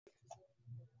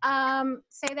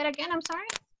Say that again, I'm sorry.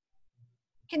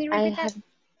 Can you I repeat that? have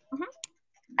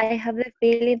I have the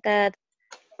feeling that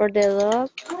for the dog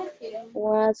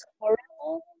was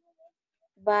horrible,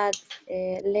 but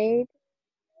late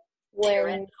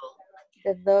when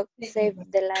the dog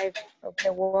saved the life of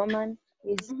the woman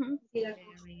is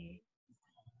very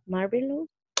marvelous,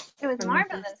 It was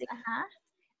marvelous. fantastic.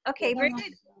 Okay, very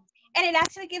good. And it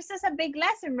actually gives us a big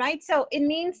lesson, right? So it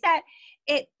means that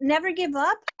it never give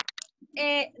up,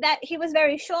 that he was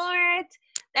very short,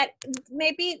 that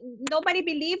maybe nobody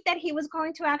believed that he was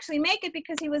going to actually make it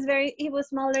because he was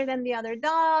smaller than the other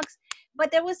dogs,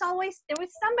 but there was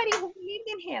somebody who believed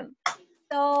in him.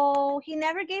 So he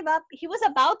never gave up. He was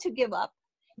about to give up,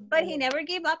 but he never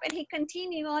gave up, and he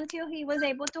continued until he was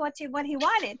able to achieve what he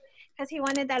wanted, because he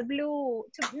wanted that blue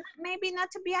to, maybe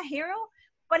not to be a hero,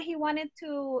 but he wanted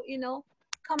to,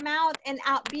 come out and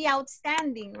be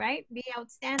outstanding, right? Be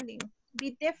outstanding,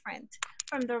 be different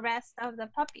from the rest of the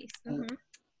puppies.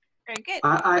 Very good.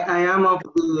 I am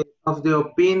of the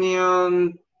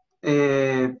opinion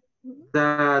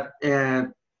that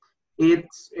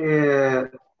it's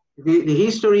the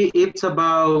history. It's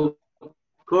about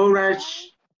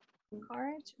courage,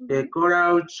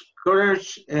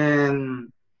 courage,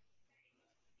 and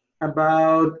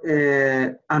about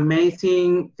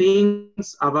amazing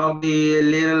things about the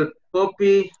little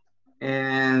puppy,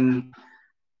 and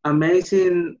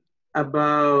amazing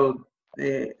about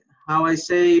how I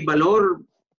say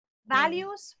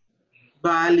Values.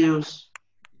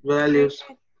 values.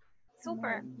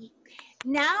 Super.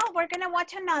 Now we're going to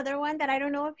watch another one that I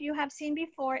don't know if you have seen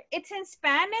before. It's in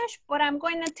Spanish, but I'm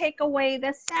going to take away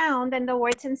the sound and the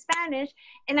words in Spanish,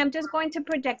 and I'm just going to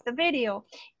project the video.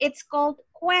 It's called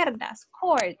cuerdas,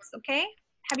 cords, okay?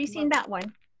 Have you seen that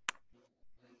one?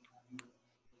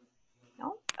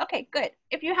 No? Okay, good.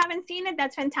 If you haven't seen it,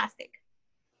 that's fantastic.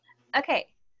 Okay.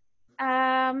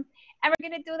 And we're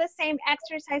going to do the same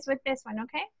exercise with this one,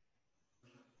 okay?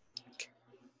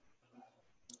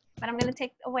 But I'm going to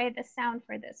take away the sound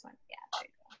for this one. Yeah, there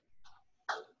you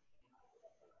go.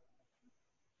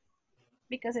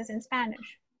 Because it's in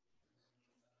Spanish.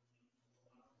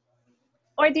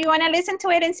 Or do you want to listen to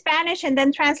it in Spanish and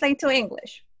then translate to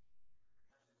English?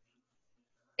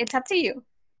 It's up to you.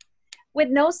 With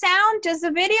no sound, just the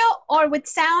video, or with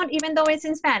sound even though it's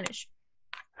in Spanish?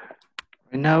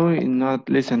 Right now, not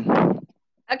listen.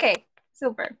 Okay,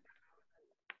 super.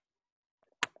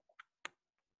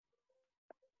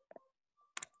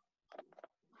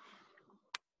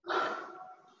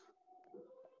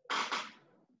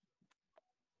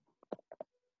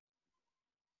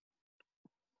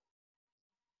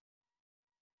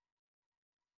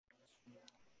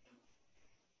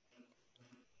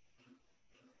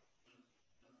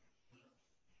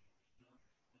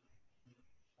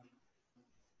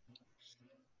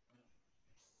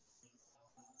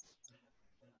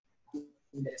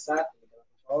 Ingresar,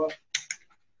 por favor,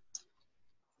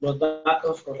 los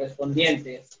datos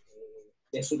correspondientes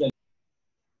de su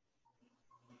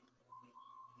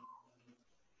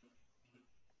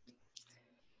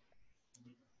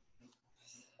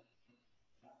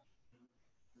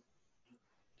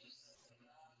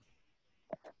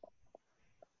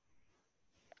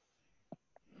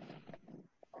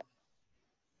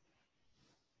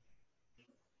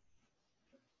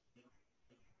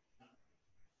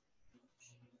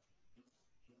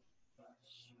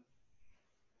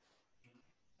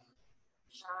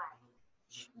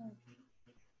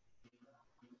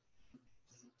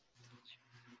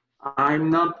I'm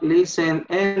not listening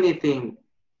anything.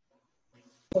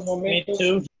 Me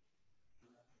too.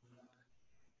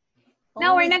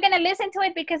 No, we're not going to listen to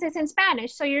it because it's in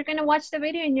Spanish. So you're going to watch the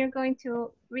video and you're going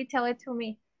to retell it to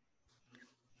me.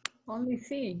 Only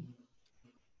see.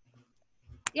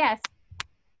 Yes.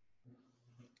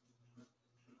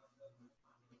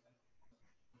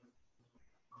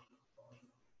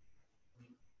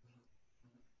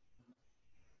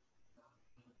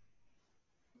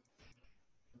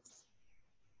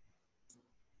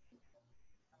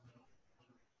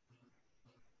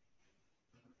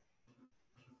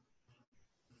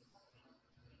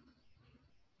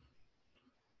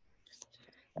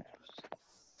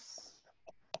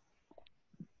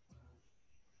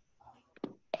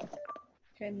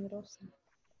 Generosa.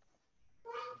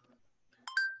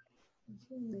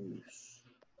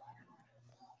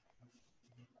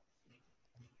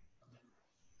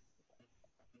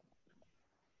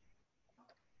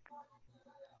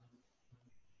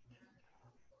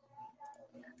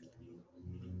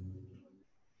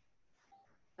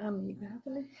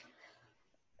 Amigable.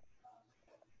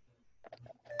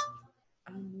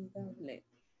 Amigable.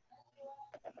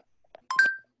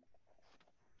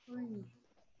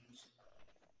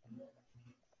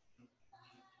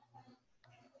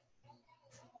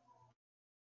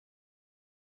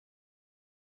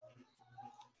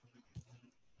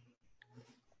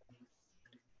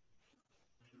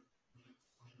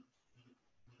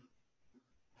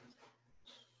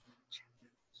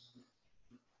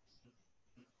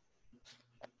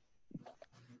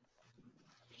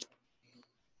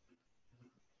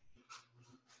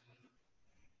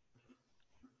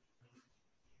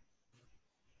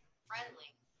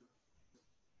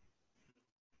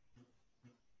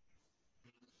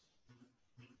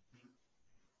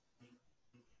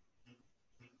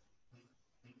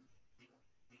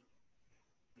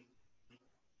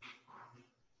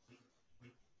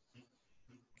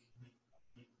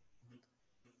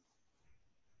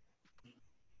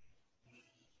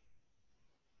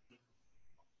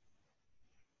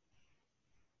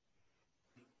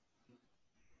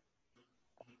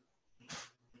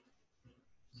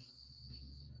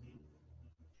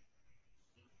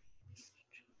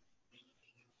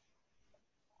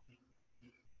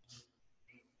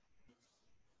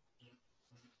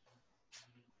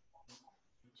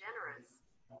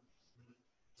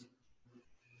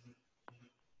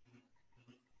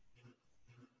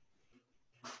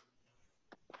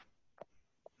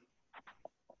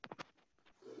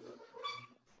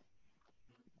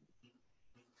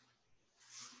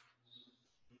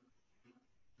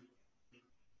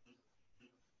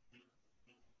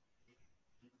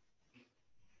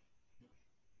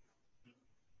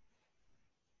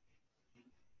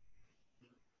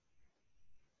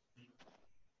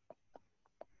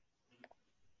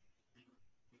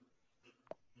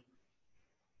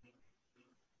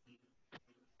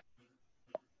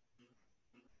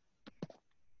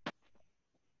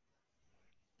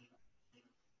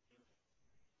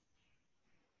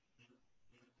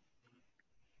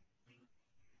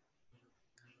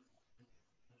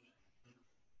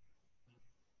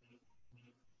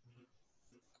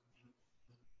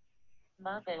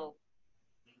 Marvel.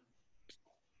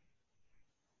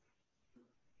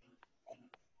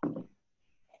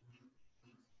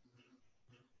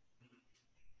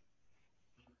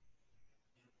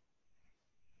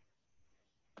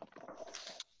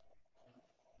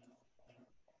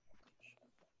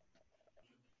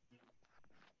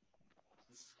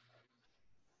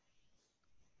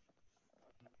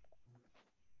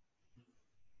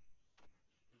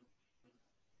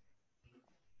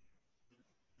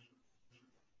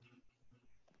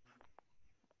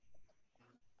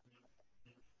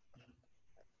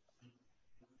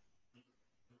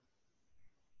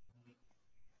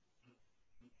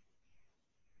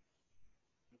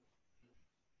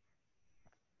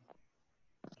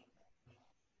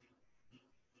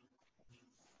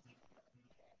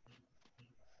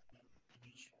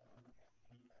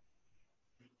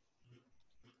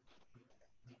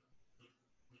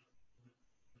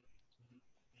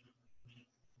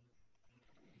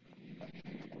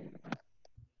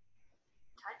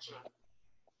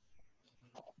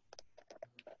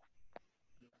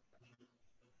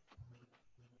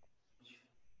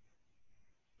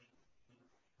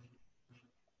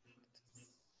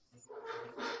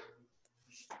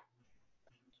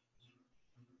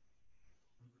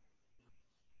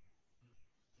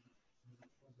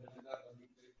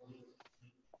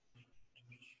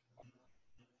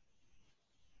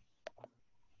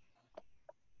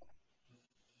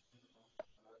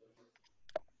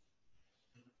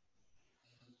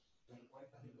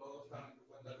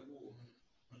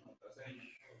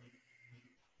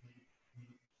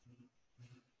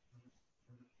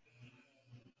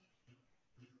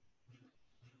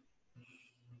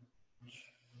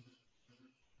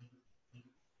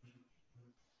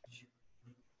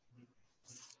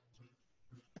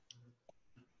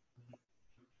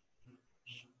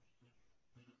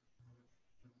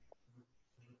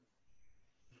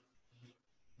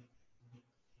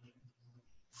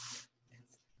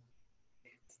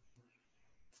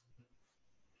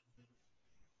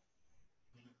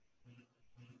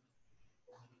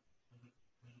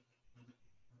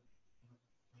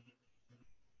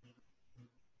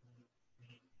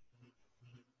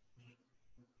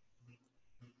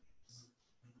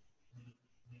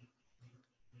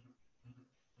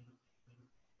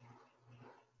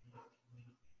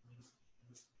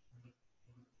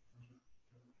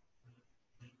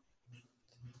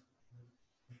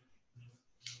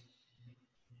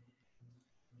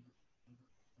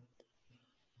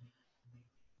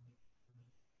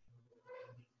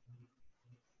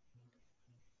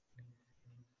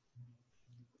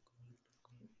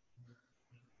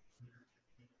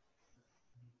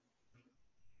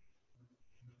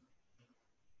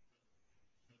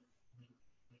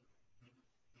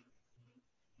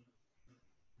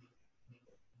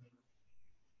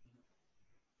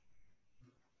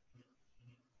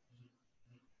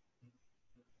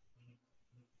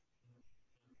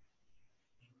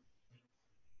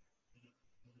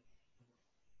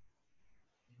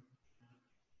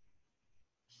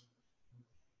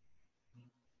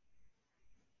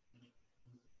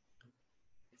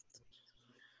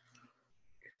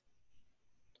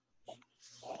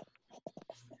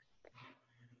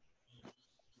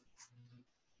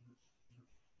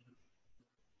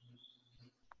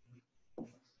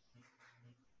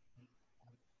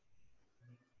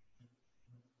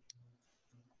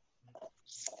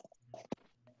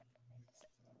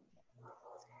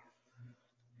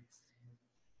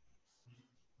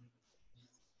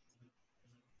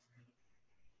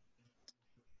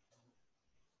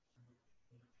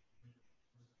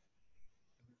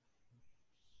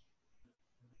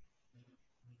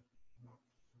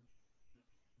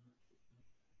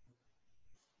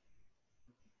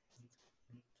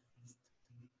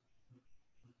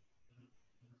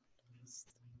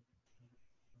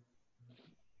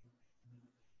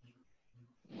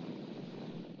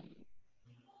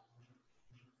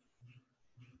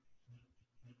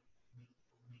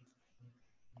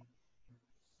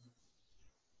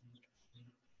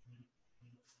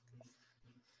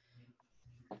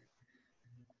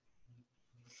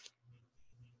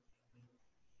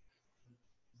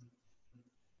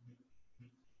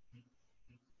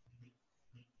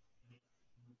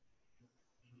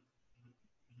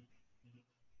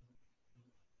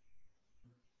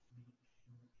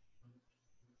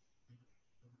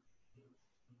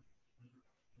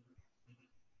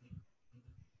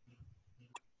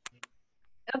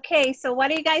 Okay, so what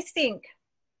do you guys think?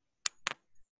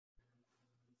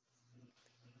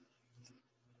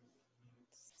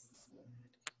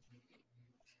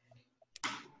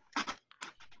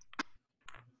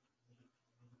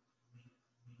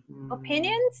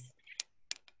 Opinions?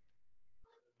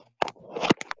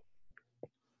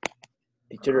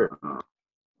 Teacher,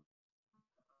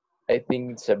 I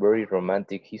think it's a very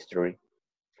romantic history.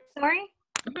 Sorry?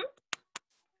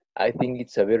 I think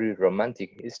it's a very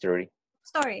romantic history.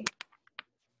 Story.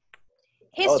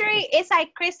 History is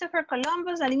like Christopher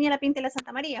Columbus, La Niña, la Pinta y la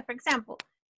Santa Maria, for example.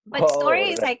 But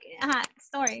story is like,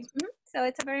 story. So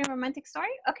it's a very romantic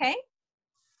story. Okay.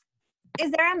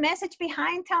 Is there a message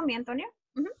behind? Tell me, Antonio.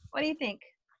 What do you think?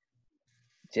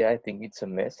 Yeah, I think it's a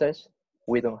message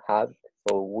we don't have,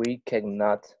 or we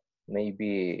cannot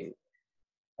maybe,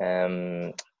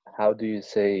 how do you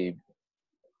say,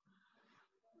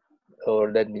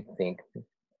 or let me think,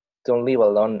 don't leave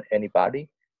alone anybody.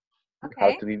 Okay.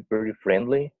 How to be very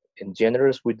friendly and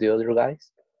generous with the other guys.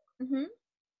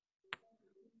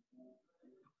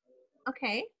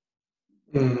 Okay.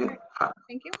 Uh,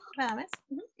 Thank you. Nada más.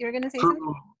 You were going to say from,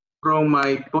 something? from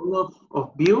my point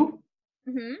of view,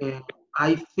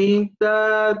 I think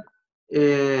that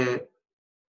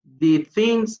the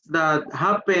things that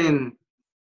happen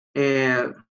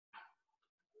in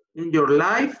your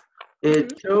life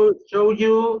show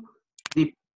you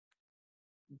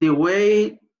the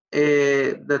way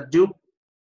that you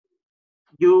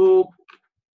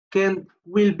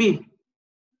will be.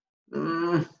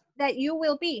 That you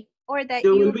will be, or that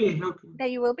You you will be. Okay. that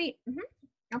you will be.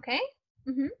 Okay.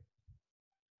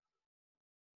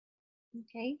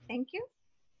 Okay. Thank you.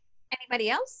 Anybody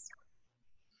else?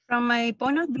 From my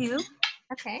point of view,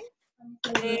 Okay.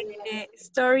 the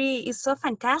story is so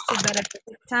fantastic, but at the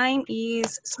same time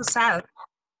is so sad.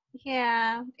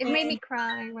 Yeah, it made me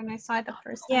cry when I saw it the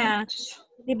first time. Yeah,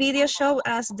 the video showed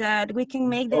us that we can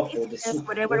make the difference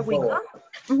wherever we go.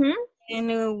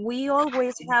 And we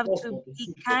always have to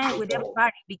be kind with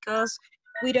everybody because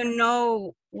we don't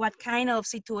know what kind of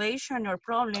situation or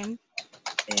problem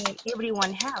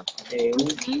everyone have.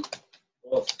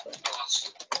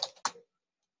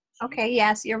 Okay,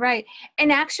 yes, you're right.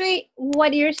 And actually,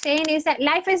 what you're saying is that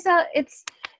life is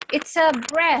it's a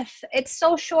breath. It's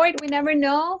so short. We never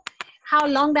know how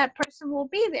long that person will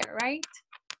be there, right?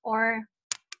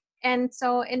 And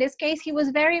so in this case, he was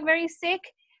very, very sick,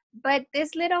 but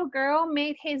this little girl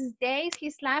made his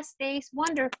last days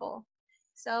wonderful.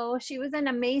 So she was an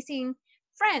amazing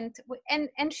friend.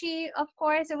 And she, of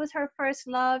course, it was her first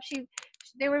love.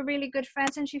 They were really good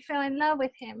friends, and she fell in love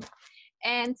with him.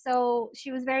 And so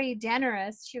she was very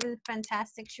generous. She was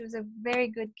fantastic. She was a very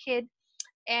good kid.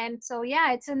 And so,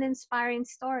 yeah, it's an inspiring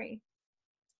story.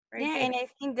 Very good. And I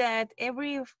think that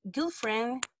every good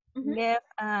friend left,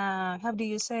 how do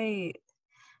you say,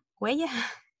 huella?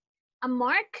 A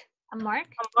mark? A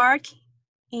mark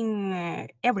in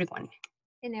everyone.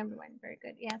 In everyone. Very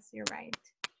good. Yes, you're right.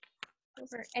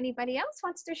 Super. Anybody else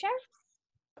wants to share?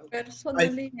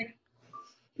 Personally,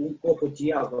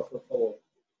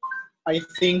 I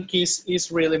think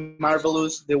it's really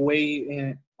marvelous the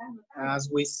way as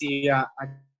we see a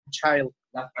child,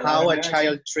 how a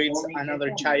child treats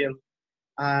another child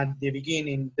at the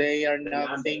beginning. They are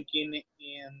not thinking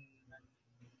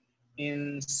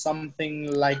in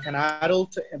something like an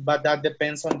adult, but that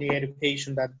depends on the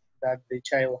education that the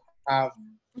child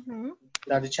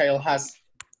that the child has.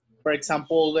 For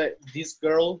example, this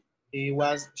girl, she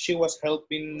was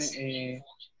helping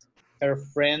her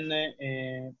friend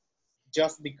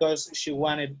just because she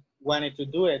wanted to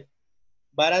do it.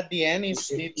 But at the end,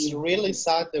 it's really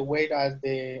sad the way that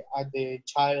the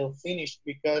child finished,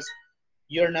 because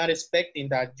you're not expecting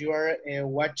that. You are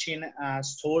watching a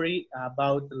story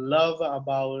about love,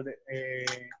 about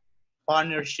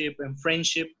partnership and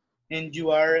friendship, and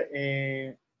you are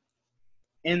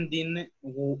ending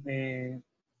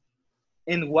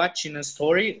and watching a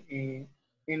story,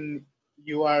 and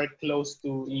you are close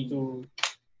to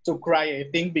cry, I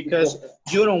think, because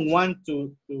you don't want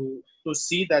to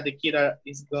see that the kid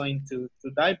is going to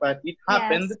die, but it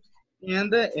happened. Yes.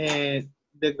 And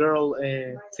the girl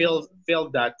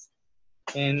felt that,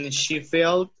 and she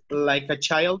felt like a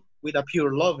child with a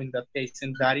pure love in that case,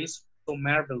 and that is so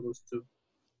marvelous too.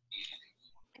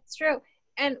 It's true.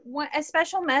 And a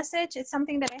special message is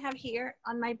something that I have here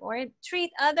on my board.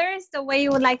 Treat others the way you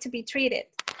would like to be treated.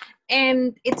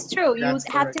 And it's true. You would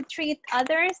have to treat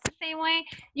others the same way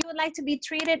you would like to be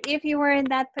treated if you were in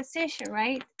that position,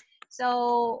 right?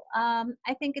 So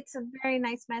I think it's a very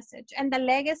nice message. And the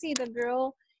legacy, the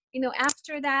girl, you know,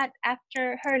 after that,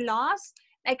 after her loss,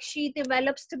 like she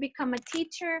develops to become a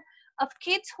teacher of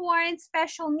kids who are in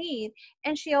special need.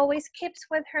 And she always keeps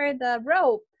with her the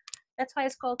rope. That's why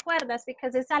it's called cuerdas,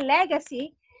 because it's a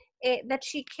legacy that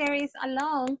she carries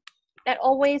along that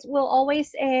will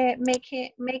always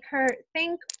make her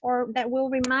think, or that will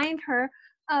remind her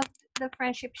of the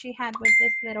friendship she had with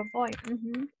this little boy.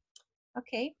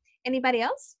 Okay. Anybody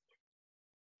else?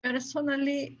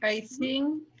 Personally, I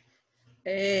think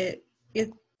it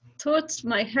touched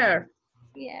my hair.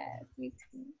 Yes, me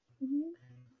too. Mhm.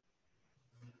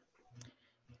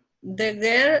 The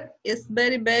girl is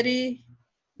very, very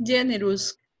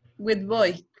generous with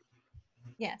boy.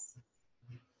 Yes.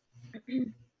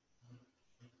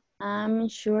 I'm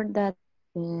sure that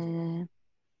uh,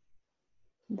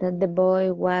 that the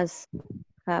boy was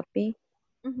happy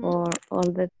Mhm. for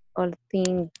all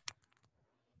things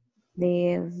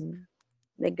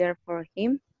the girl for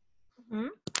him, Mhm.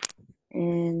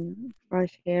 and for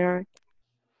her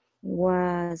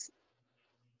was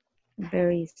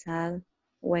very sad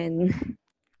when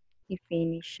he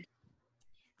finished.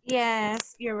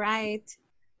 Yes, you're right.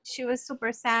 She was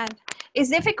super sad. It's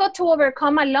difficult to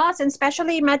overcome a loss, and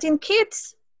especially imagine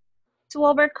kids to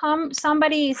overcome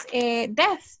somebody's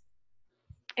death.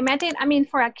 Imagine, I mean,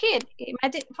 for a kid,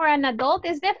 imagine for an adult,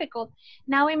 it's difficult.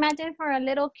 Now imagine for a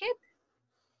little kid,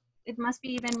 it must be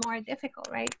even more difficult,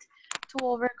 right? To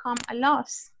overcome a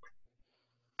loss.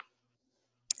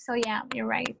 So yeah, you're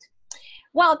right.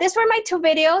 Well, these were my two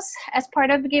videos as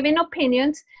part of giving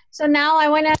opinions. So now I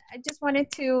just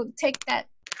wanted to take that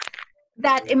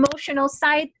emotional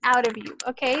side out of you,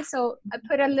 okay? So I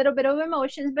put a little bit of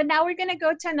emotions, but now we're gonna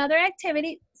go to another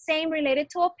activity, same related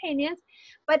to opinions,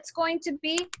 but it's going to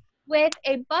be with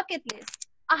a bucket list.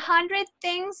 100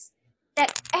 things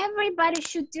that everybody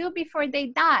should do before they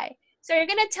die. So you're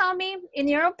gonna tell me, in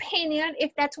your opinion,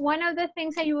 if that's one of the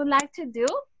things that you would like to do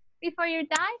before you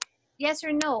die, yes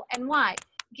or no, and why?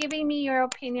 Giving me your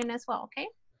opinion as well, okay?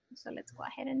 So let's go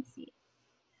ahead and see.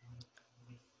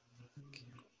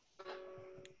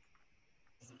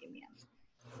 Just give me a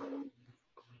moment.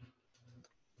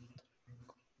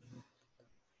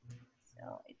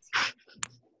 So it's here.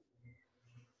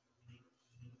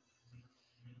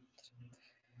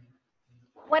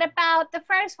 What about the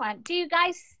first one? Do you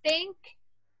guys think,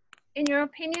 in your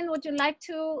opinion, would you like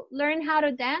to learn how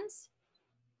to dance,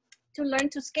 to learn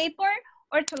to skateboard,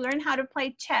 or to learn how to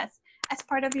play chess as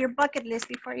part of your bucket list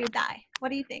before you die? What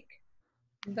do you think?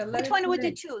 Which one would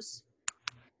you choose?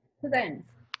 To dance.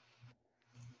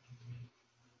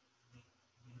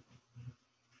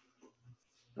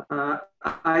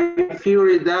 I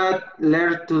fear that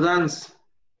learn to dance.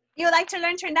 You would like to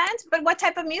learn to dance, but what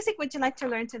type of music would you like to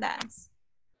learn to dance?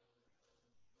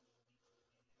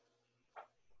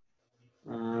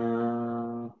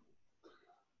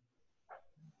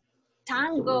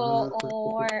 Tango,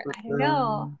 or I don't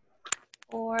know,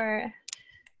 or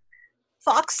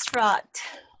foxtrot,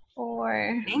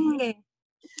 or Merengue.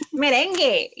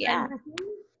 merengue. Yeah,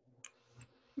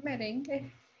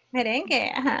 Merengue.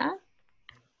 merengue.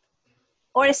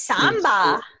 Or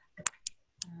samba,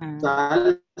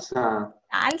 Salsa.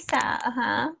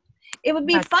 salsa. It would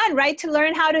be fun, right, to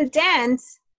learn how to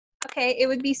dance. Okay, it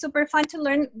would be super fun to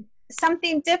learn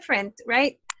something different,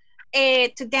 right?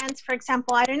 To dance, for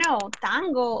example, I don't know,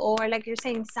 tango, or like you're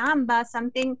saying, samba,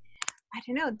 something, I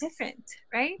don't know, different,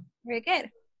 right? Very good.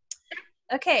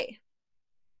 Okay.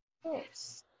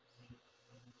 Yes.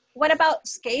 What about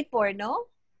skateboard? No?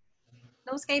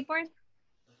 No skateboard?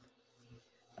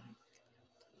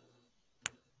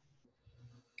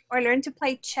 Or learn to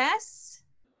play chess?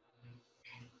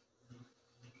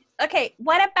 Okay,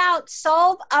 what about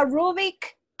solve a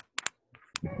Rubik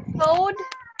code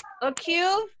or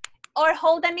cube, or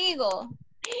hold an eagle?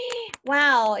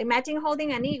 Wow, imagine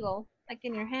holding an eagle like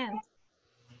in your hand.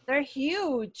 They're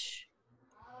huge.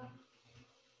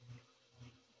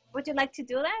 Would you like to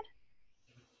do that?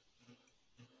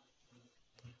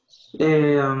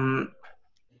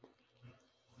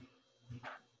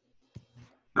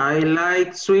 I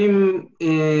like swim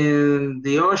in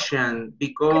the ocean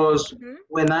because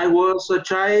when I was a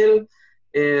child,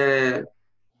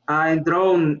 I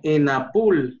drowned in a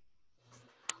pool.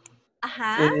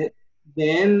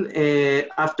 Then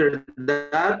after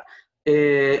that,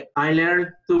 I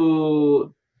learned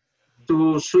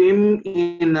to swim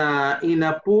in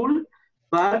a pool,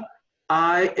 but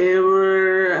I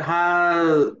ever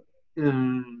had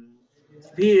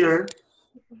fear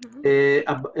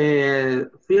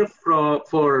fear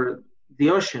for the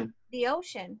ocean. The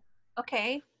ocean.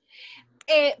 Okay.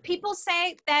 People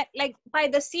say that, like, by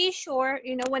the seashore,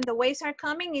 you know, when the waves are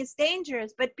coming, it's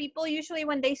dangerous, but people usually,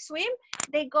 when they swim,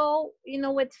 they go, you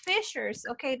know, with fishers.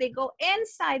 Okay, they go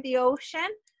inside the ocean,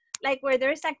 like where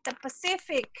there's like the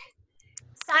Pacific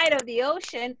side of the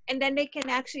ocean, and then they can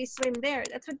actually swim there.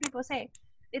 That's what people say.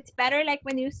 It's better like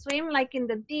when you swim like in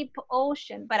the deep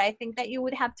ocean, but I think that you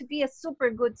would have to be a super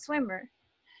good swimmer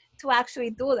to actually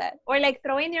do that. Or like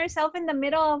throwing yourself in the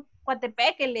middle of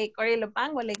Coatepeque Lake or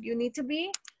Ilopango Lake, you need to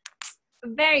be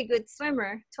very good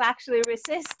swimmer to actually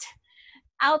resist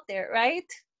out there,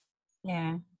 right?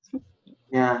 Yeah.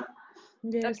 Yeah.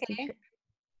 Yes, Okay. teacher.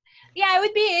 Yeah, it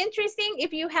would be interesting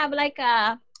if you have like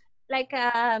a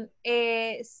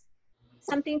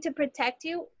something to protect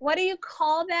you. What do you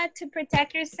call that to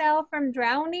protect yourself from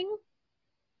drowning?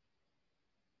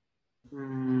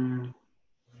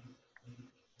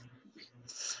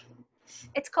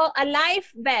 It's called a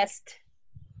life vest.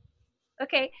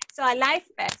 Okay, so a life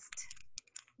vest.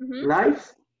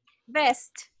 Life?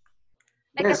 Vest.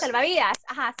 Like Vest. a salvavidas.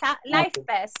 Ajá, life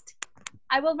vest.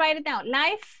 I will write it down.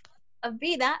 Life of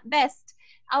vida, vest.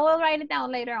 I will write it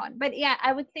down later on. But yeah,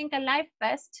 I would think a life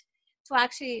vest to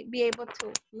actually be able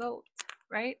to float,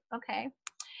 right? Okay.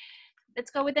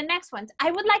 Let's go with the next ones.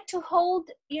 I would like to hold,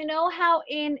 you know how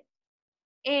in,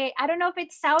 I don't know if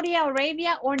it's Saudi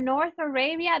Arabia or North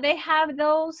Arabia, they have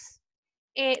those,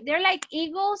 they're like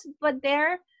eagles, but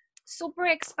they're super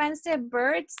expensive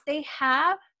birds they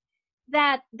have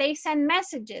that they send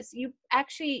messages. You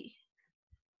actually,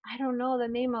 I don't know the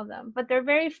name of them, but they're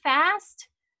very fast.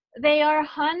 They are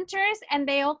hunters, and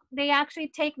they actually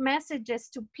take messages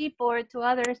to people or to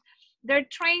others. They're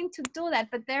trained to do that,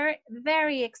 but they're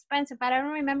very expensive. But I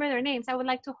don't remember their names. I would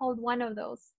like to hold one of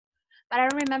those, but I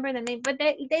don't remember the name. But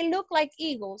they look like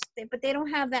eagles, but they don't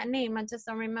have that name. I just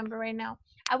don't remember right now.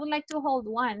 I would like to hold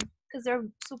one because they're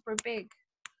super big.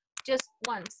 Just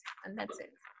once, and that's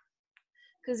it.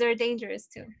 Because they're dangerous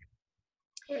too.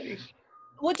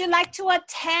 Would you like to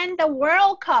attend the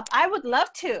World Cup? I would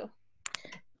love to.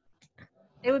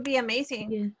 It would be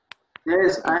amazing. Yeah.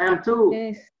 Yes, I am too.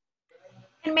 Yes.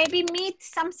 And maybe meet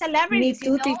some Me celebrities,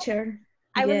 too, you know? teacher.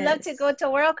 I would love to Yes. go to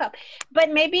World Cup. But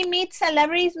maybe meet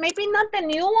celebrities, maybe not the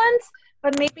new ones,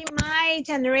 but maybe my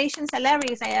generation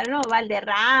celebrities. I don't know,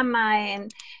 Valderrama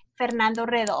and Fernando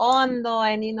Redondo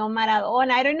and, you know,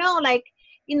 Maradona. I don't know, like,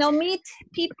 you know, meet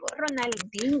people, Ronaldo,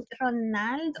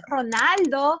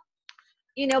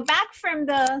 you know, back from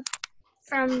the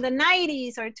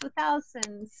 90s or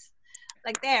 2000s,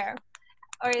 like there,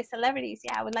 or celebrities.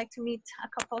 Yeah, I would like to meet a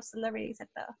couple of celebrities at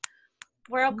the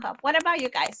World Cup. What about you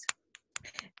guys?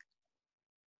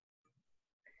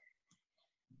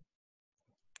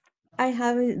 I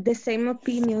have the same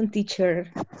opinion, teacher.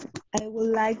 I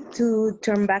would like to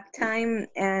turn back time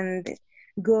and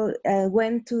go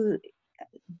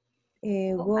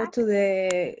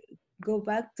go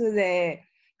back to the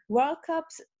World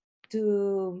Cups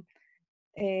to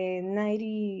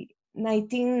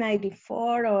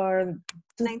 1994 or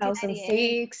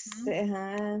 2006,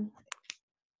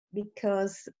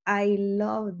 because I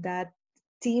love that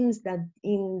teams that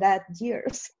in that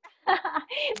years.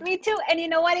 Me too. And you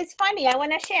know what? It's funny. I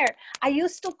want to share. I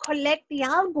used to collect the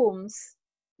albums.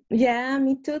 Yeah,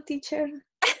 me too, teacher.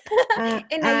 And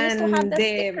I used to have the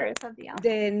stickers of the album.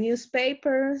 The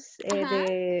newspapers,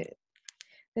 the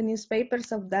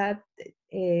newspapers of that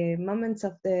moments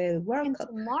of the World Cup.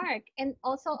 To mark, and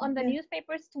also on the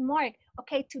newspapers to mark.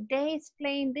 Okay, today is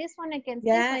playing this one against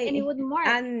this one, and it would mark.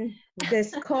 And the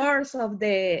scores of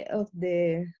the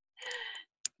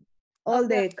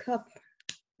cup.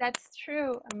 That's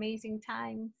true. Amazing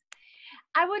times.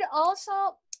 I would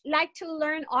also like to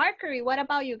learn archery. What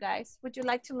about you guys? Would you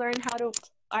like to learn how to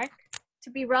arc?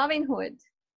 To be Robin Hood?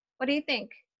 What do you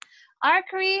think?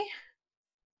 Archery,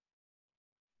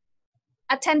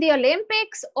 attend the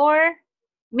Olympics, or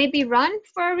maybe run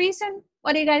for a reason?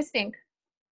 What do you guys think?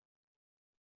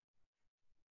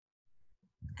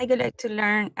 I would like to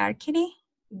learn archery.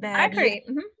 Archery.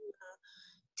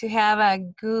 To have a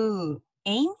good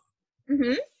aim.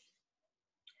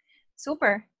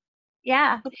 Super.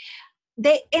 Yeah.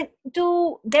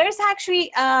 There's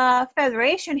actually a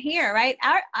federation here, right?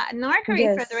 An archery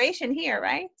federation here,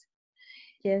 right?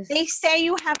 Yes. They say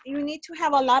you need to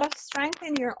have a lot of strength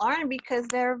in your arm because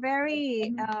they're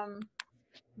very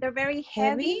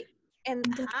heavy and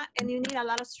you need a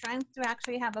lot of strength to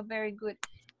actually have a very good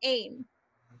aim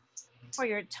for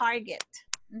your target.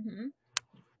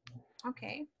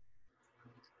 Okay.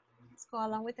 Let's go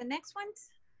along with the next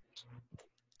ones.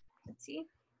 Let's see.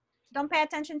 Don't pay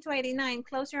attention to 89.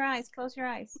 Close your eyes. Close your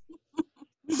eyes.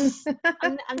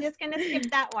 I'm just going to skip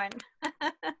that one.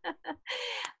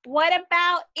 What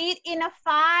about eat in a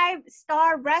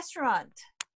 5-star restaurant?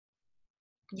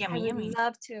 Yummy, I would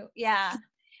love to. Yeah.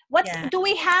 Do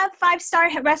we have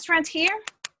 5-star restaurants here?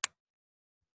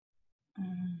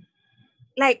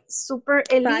 Like super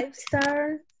elite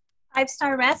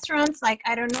 5-star restaurants, like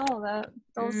I don't know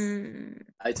those.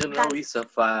 I don't know. It's a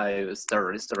 5-star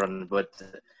restaurant, but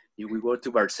if we go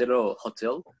to Barcelona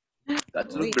Hotel,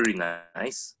 that looks very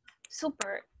nice.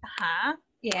 Super.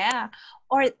 Yeah.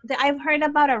 Or I've heard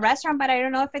about a restaurant, but I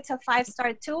don't know if it's a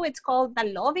 5-star too. It's called the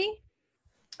Lobby.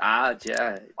 Ah,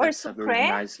 yeah, Or that's a very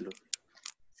nice look.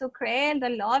 Sucre, the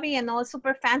Lobby, and all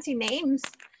super fancy names.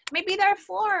 Maybe they're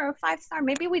 4 or 5-star.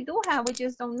 Maybe we do have, we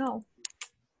just don't know.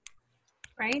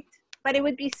 Right? But it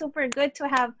would be super good to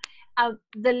have a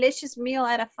delicious meal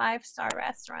at a 5-star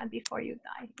restaurant before you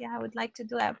die. Yeah, I would like to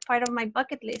do that. Part of my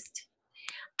bucket list.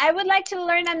 I would like to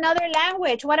learn another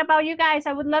language. What about you guys?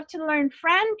 I would love to learn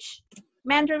French,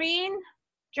 Mandarin,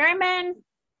 German,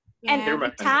 and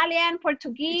Italian,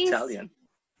 Portuguese. Italian.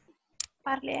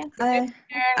 I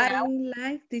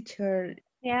like teacher.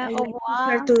 Yeah, I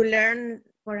like teacher to learn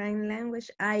foreign language.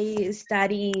 I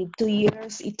study 2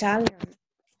 years Italian.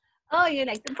 Oh, you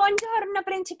like the Buongiorno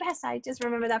Principessa. I just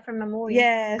remember that from a movie.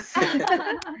 Yes.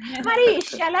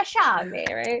 Marisha lasciami,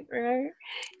 right?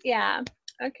 Yeah.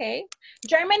 Okay.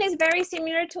 German is very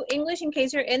similar to English in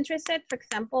case you're interested. For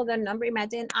example, the number,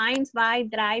 imagine 1, 2,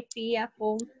 3,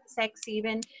 4, 5, 6,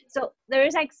 7. So there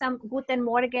is like some Guten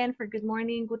Morgen for good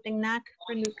morning, Guten Nacht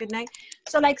for good night.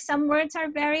 So like some words are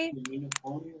very,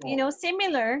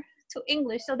 similar to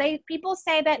English. So people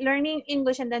say that learning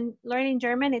English and then learning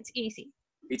German, it's easy.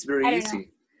 It's very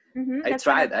easy.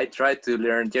 I tried to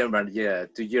learn German,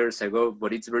 2 years ago,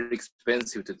 but it's very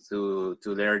expensive to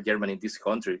learn German in this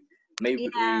country. Maybe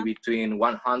between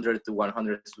 $100 to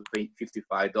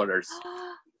 $155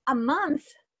 a month.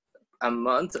 A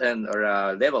month or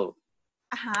a level.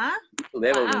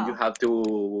 Level when you have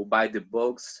to buy the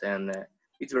books, and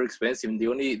it's very expensive. The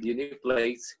only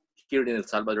place here in El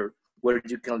Salvador where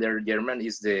you can learn German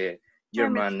is the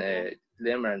German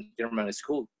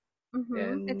school.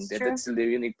 And that's the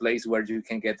unique place where you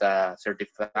can get a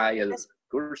certified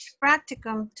course.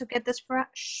 Practicum, to get this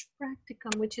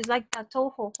practicum, which is like the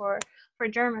TOEFL for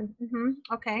German.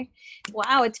 Okay.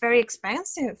 Wow, it's very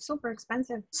expensive. Super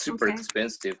expensive. Super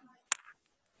expensive.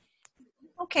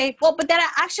 Okay. Well, but then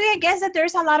actually, I guess that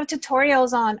there's a lot of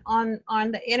tutorials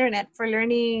on the internet for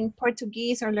learning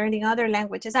Portuguese or learning other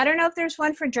languages. I don't know if there's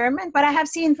one for German, but I have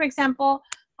seen, for example,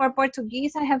 for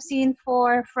Portuguese, I have seen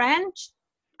for French,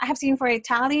 I have seen for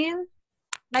Italian,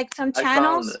 like some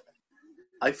channels.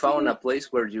 I found a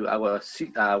place where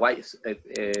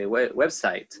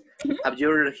website. Have you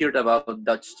ever heard about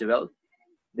Dutch Welle,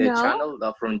 the channel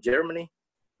from Germany?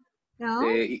 No.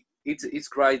 It's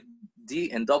called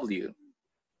D&W.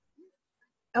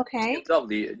 Okay.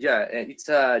 D&W, yeah, it's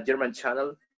a German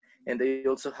channel, and they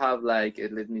also have like a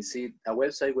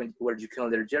website where you can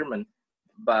learn German,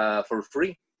 but for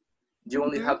free. You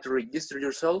only have to register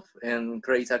yourself and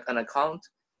create an account,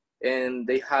 and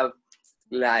they have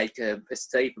like a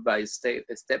step by step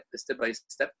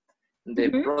the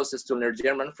process to learn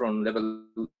German from level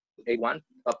A1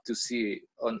 up to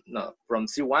from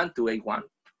C1 to A1.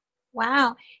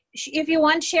 Wow. If you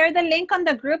want, share the link on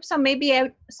the group, so maybe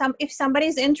if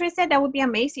somebody's interested, that would be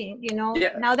amazing.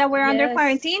 Now that we're under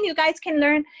quarantine, you guys can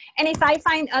learn. And if I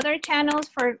find other channels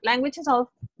for languages, I'll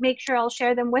make sure I'll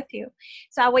share them with you.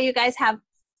 So that way you guys have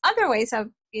other ways of,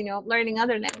 learning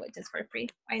other languages for free.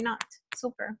 Why not?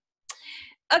 Super.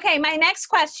 Okay, my next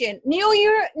question. New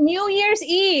Year's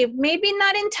Eve, maybe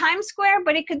not in Times Square,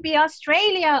 but it could be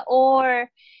Australia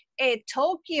or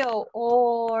Tokyo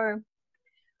or,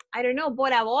 I don't know,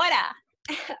 Bora Bora,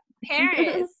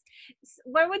 Paris.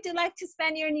 Where would you like to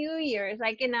spend your New Year's?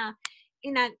 Like in a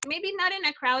maybe not in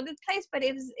a crowded place, but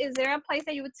is there a place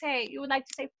that you would like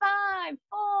to say 5,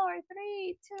 4,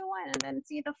 3, 2, 1, and then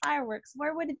see the fireworks?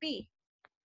 Where would it be?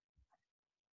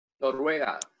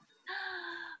 Noruega.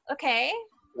 Okay.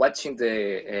 Watching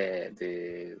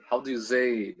the how do you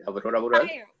say Aurora Boreal?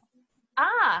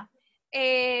 I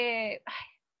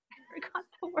forgot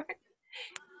the word.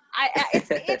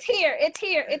 It's here.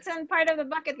 It's on part of the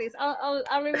bucket list.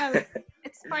 I'll remember.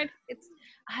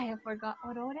 I forgot.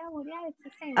 Aurora Boreal. It's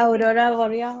the same. Aurora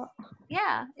Boreal.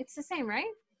 Yeah, it's the same,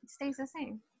 right? It stays the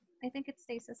same. I think it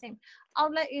stays the same.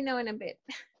 I'll let you know in a bit.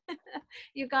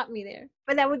 You got me there.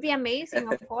 But that would be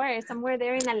amazing, of course. Somewhere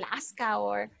there in Alaska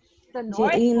or the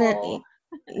North Pole.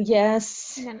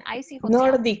 Yes. In an icy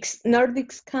hotel.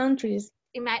 Nordics countries.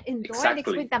 In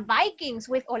Nordics with the Vikings,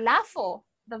 with Olafo,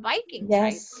 the Vikings.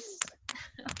 Yes.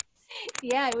 Right?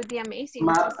 Yeah, it would be amazing.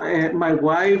 My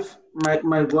wife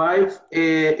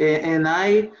and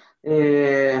I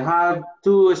have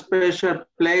 2 special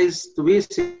places to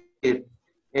visit.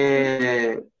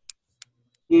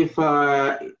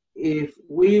 If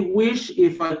we wish,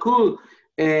 if I could,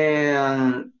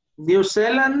 New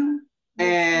Zealand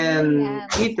and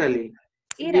Italy.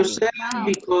 New Zealand,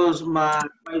 because my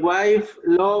wife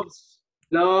loves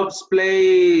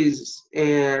plays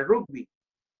rugby.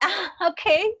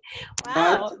 Okay.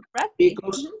 Wow. But Rugby.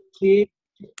 because she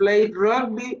played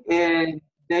rugby and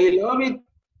they love it,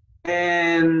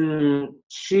 and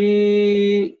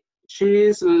she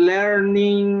is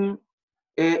learning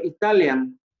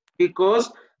Italian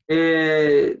because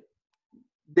there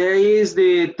is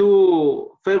the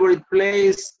two favorite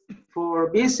place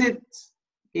for visits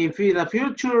in the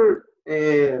future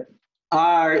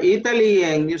are Italy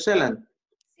and New Zealand.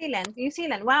 New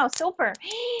Zealand. Wow, super.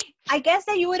 I guess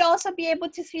that you would also be able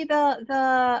to see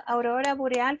the aurora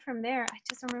boreal from there. I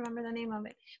just don't remember the name of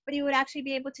it, but you would actually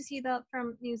be able to see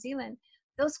from New Zealand.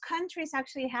 Those countries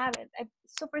actually have it.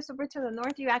 Super to the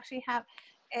north, you actually have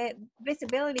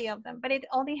visibility of them, but it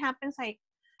only happens like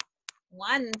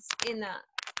once in a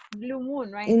blue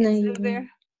moon, right? There,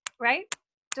 right?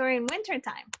 During winter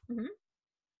time.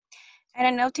 I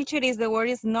don't know, teacher, is the word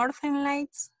is Northern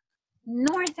Lights?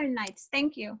 Northern Lights,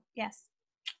 thank you. Yes.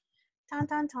 I'm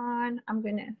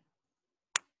gonna.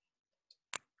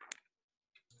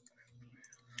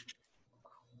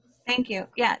 Thank you.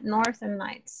 Yeah, Northern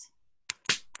Lights.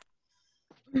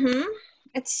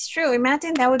 It's true.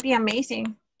 Imagine that would be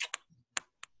amazing.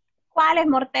 ¿Cuáles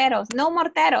morteros? No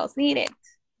morteros needed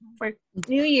for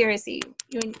New Year's Eve.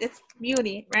 It's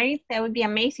beauty, right? That would be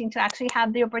amazing to actually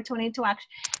have the opportunity to actually.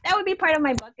 That would be part of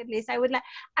my bucket list. I would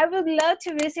love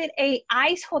to visit a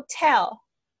ice hotel.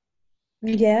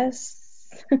 Yes.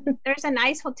 There's an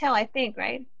ice hotel, I think,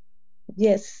 right?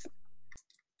 Yes.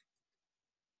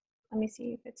 Let me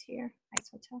see if it's here. Ice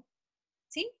hotel.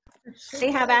 See? They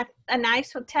have a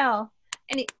nice hotel.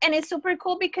 And it's super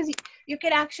cool because you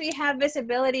could actually have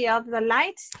visibility of the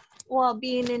lights while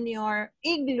being in your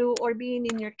igloo or being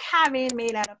in your cabin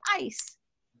made out of ice.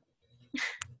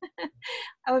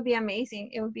 That would be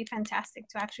amazing. It would be fantastic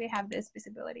to actually have this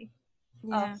visibility.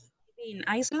 Yeah. In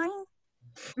Iceland?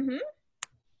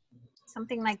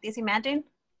 Something like this, imagine.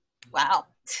 Wow.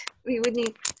 We would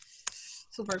need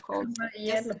super cold.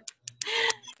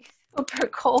 Super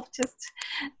cold just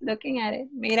looking at it,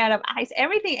 made out of ice.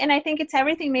 Everything, and I think it's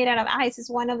everything made out of ice is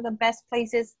one of the best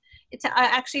places. It's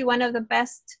actually one of the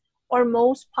best or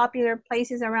most popular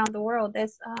places around the world.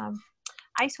 This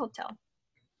ice hotel.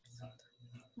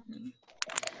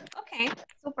 Okay,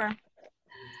 super.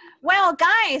 Well,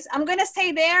 guys, I'm gonna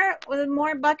stay there with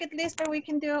more bucket list where we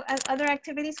can do other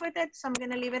activities with it. So I'm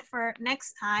gonna leave it for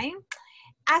next time.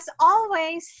 As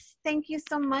always, thank you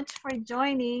so much for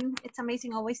joining. It's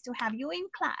amazing always to have you in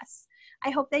class.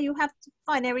 I hope that you have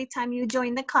fun every time you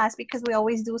join the class because we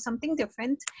always do something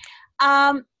different.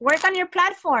 Work on your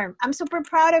platform. I'm super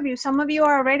proud of you. Some of you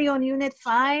are already on Unit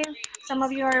 5. Some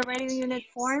of you are already in Unit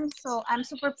 4. So I'm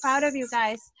super proud of you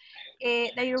guys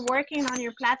that you're working on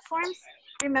your platforms.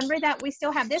 Remember that we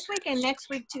still have this week and next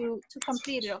week to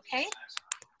complete it, okay?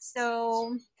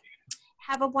 So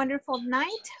have a wonderful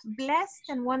night, blessed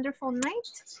and wonderful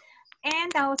night.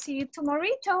 And I'll see you tomorrow,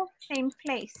 same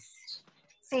place,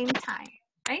 same time,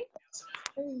 right?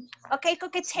 Okay,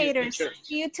 coquetators,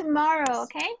 see you tomorrow,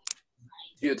 okay?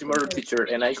 See you tomorrow, teacher.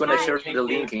 And I'm gonna share the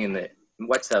link in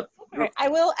WhatsApp group. I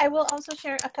will also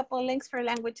share a couple of links for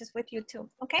languages with you too,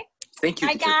 okay? Thank you,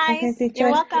 Bye, teacher. guys. Okay,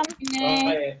 You're welcome.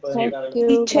 Thank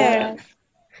you. Teacher,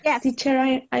 yes.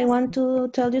 Teacher, I want to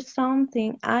tell you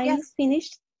something. I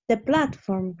finished the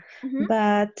platform,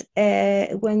 but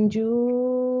when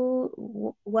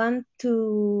you want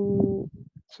to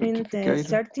print the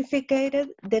certificate,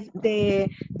 the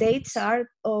dates are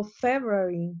of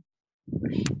February.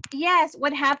 Yes,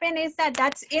 what happened is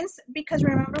that's because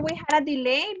remember we had a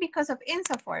delay because of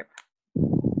INSAFORP.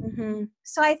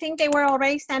 So I think they were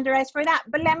already standardized for that.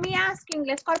 But let me ask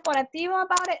Ingles Corporativo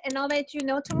about it and I'll let you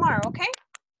know tomorrow, okay?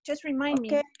 Just remind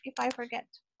me if I forget.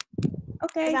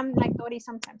 Okay. Because I'm like Dory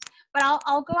sometimes. But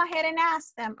I'll go ahead and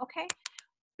ask them, okay?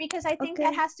 Because I think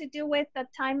that has to do with the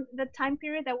time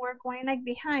period that we're going like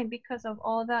behind because of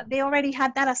all they already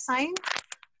had that assigned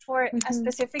for a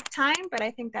specific time, but I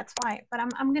think that's why. But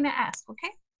I'm gonna ask, okay?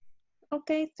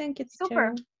 Okay, thank you, teacher.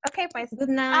 Super. Okay, pues. Good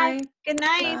night. Bye. Good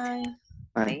night.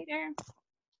 Bye. Later.